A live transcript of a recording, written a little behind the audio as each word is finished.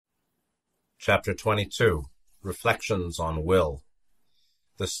Chapter 22, Reflections on Will.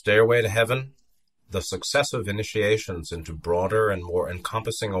 The Stairway to Heaven, the successive initiations into broader and more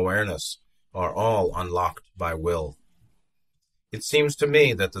encompassing awareness are all unlocked by will. It seems to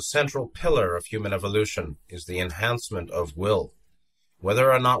me that the central pillar of human evolution is the enhancement of will.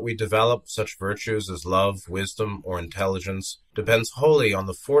 Whether or not we develop such virtues as love, wisdom, or intelligence depends wholly on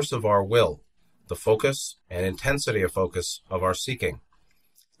the force of our will, the focus and intensity of focus of our seeking.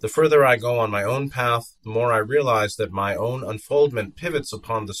 The further I go on my own path, the more I realize that my own unfoldment pivots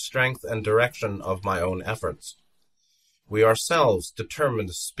upon the strength and direction of my own efforts. We ourselves determine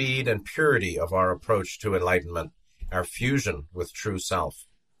the speed and purity of our approach to enlightenment, our fusion with true self.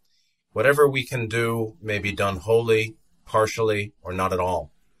 Whatever we can do may be done wholly, partially, or not at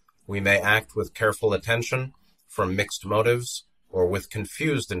all. We may act with careful attention, from mixed motives, or with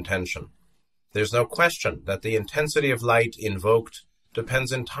confused intention. There's no question that the intensity of light invoked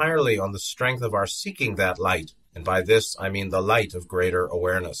depends entirely on the strength of our seeking that light, and by this I mean the light of greater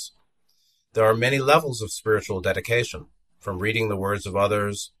awareness. There are many levels of spiritual dedication, from reading the words of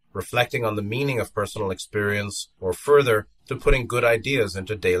others, reflecting on the meaning of personal experience, or further, to putting good ideas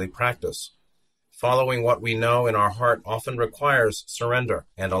into daily practice. Following what we know in our heart often requires surrender,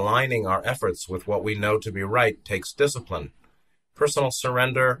 and aligning our efforts with what we know to be right takes discipline. Personal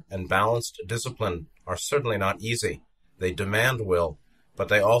surrender and balanced discipline are certainly not easy. They demand will, but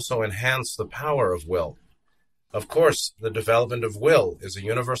they also enhance the power of will. Of course, the development of will is a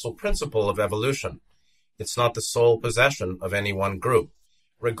universal principle of evolution. It's not the sole possession of any one group,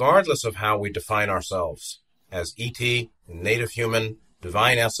 regardless of how we define ourselves, as ET, native human,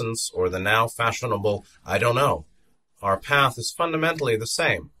 divine essence, or the now fashionable I don't know. Our path is fundamentally the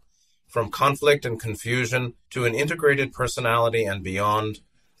same. From conflict and confusion to an integrated personality and beyond,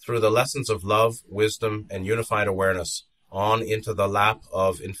 through the lessons of love, wisdom, and unified awareness, on into the lap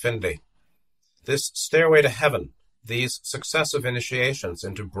of infinity. This stairway to heaven, these successive initiations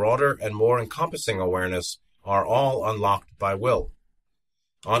into broader and more encompassing awareness are all unlocked by will.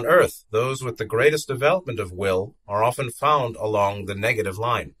 On earth, those with the greatest development of will are often found along the negative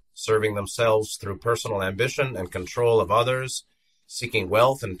line, serving themselves through personal ambition and control of others, seeking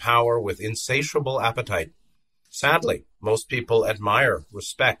wealth and power with insatiable appetite. Sadly, most people admire,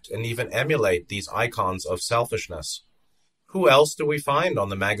 respect, and even emulate these icons of selfishness. Who else do we find on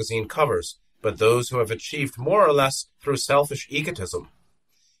the magazine covers but those who have achieved more or less through selfish egotism?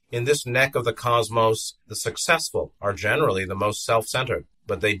 In this neck of the cosmos, the successful are generally the most self-centered,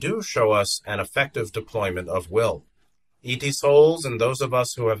 but they do show us an effective deployment of will. ET souls and those of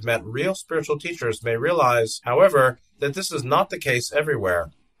us who have met real spiritual teachers may realize, however, that this is not the case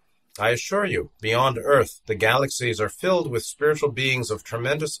everywhere. I assure you, beyond Earth, the galaxies are filled with spiritual beings of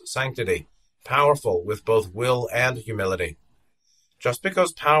tremendous sanctity, powerful with both will and humility. Just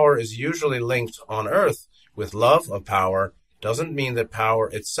because power is usually linked on Earth with love of power doesn't mean that power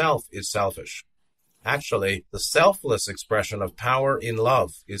itself is selfish. Actually, the selfless expression of power in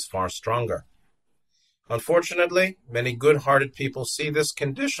love is far stronger. Unfortunately, many good-hearted people see this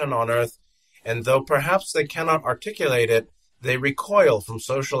condition on Earth, and though perhaps they cannot articulate it, they recoil from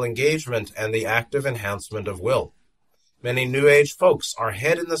social engagement and the active enhancement of will. Many New Age folks are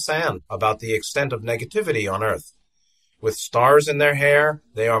head in the sand about the extent of negativity on Earth. With stars in their hair,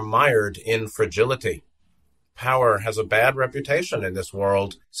 they are mired in fragility. Power has a bad reputation in this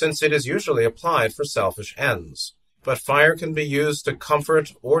world, since it is usually applied for selfish ends. But fire can be used to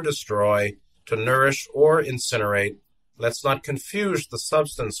comfort or destroy, to nourish or incinerate. Let's not confuse the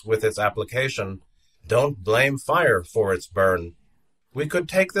substance with its application. Don't blame fire for its burn. We could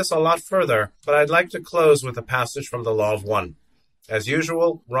take this a lot further, but I'd like to close with a passage from the Law of One. As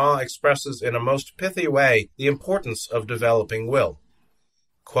usual, Ra expresses in a most pithy way the importance of developing will.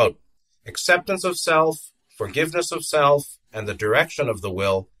 Quote, acceptance of self, forgiveness of self, and the direction of the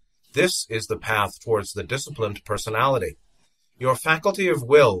will, this is the path towards the disciplined personality. Your faculty of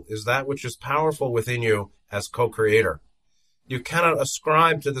will is that which is powerful within you as co-creator. You cannot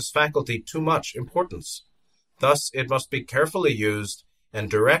ascribe to this faculty too much importance. Thus, it must be carefully used and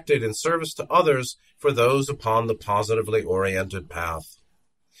directed in service to others for those upon the positively oriented path.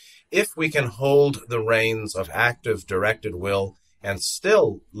 If we can hold the reins of active, directed will and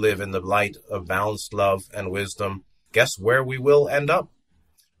still live in the light of balanced love and wisdom, guess where we will end up?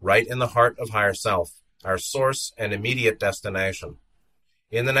 Right in the heart of Higher Self, our source and immediate destination.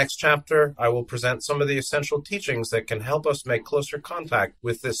 In the next chapter, I will present some of the essential teachings that can help us make closer contact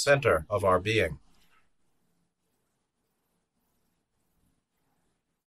with this center of our being.